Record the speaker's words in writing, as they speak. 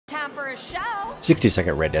Time for a show.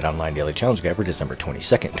 60-second Red Dead Online Daily Challenge Guide for December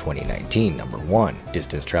 22nd, 2019. Number 1.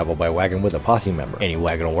 Distance travel by wagon with a Posse member. Any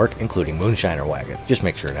wagon will work, including moonshiner wagons. Just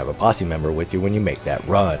make sure to have a Posse member with you when you make that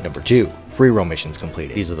run. Number 2. Free roam missions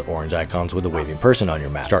completed. These are the orange icons with a waving person on your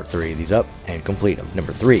map. Start 3 of these up and complete them.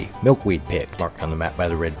 Number 3. Milkweed Picked. Marked on the map by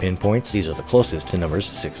the red pinpoints. These are the closest to numbers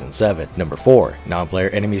 6 and 7. Number 4. Non-player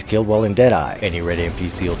enemies killed while in Deadeye. Any red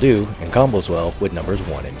NPC will do, and combos well with numbers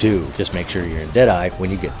 1 and 2. Just make sure you're in Deadeye when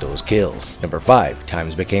you get those kills. Number 5.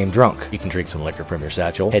 Times became drunk. You can drink some liquor from your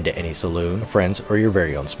satchel, head to any saloon, friends, or your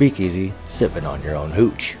very own speakeasy, sipping on your own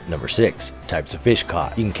hooch. Number 6. Types of fish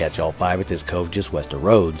caught. You can catch all 5 at this cove just west of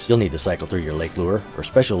Rhodes. You'll need to cycle through your lake lure or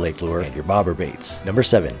special lake lure and your bobber baits. Number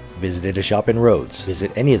 7. Visited a shop in Rhodes.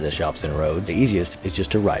 Visit any of the shops in Rhodes. The easiest is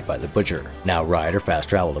just to ride by the butcher. Now ride or fast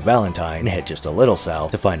travel to Valentine and head just a little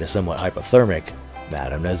south to find a somewhat hypothermic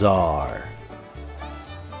Madame Nazar.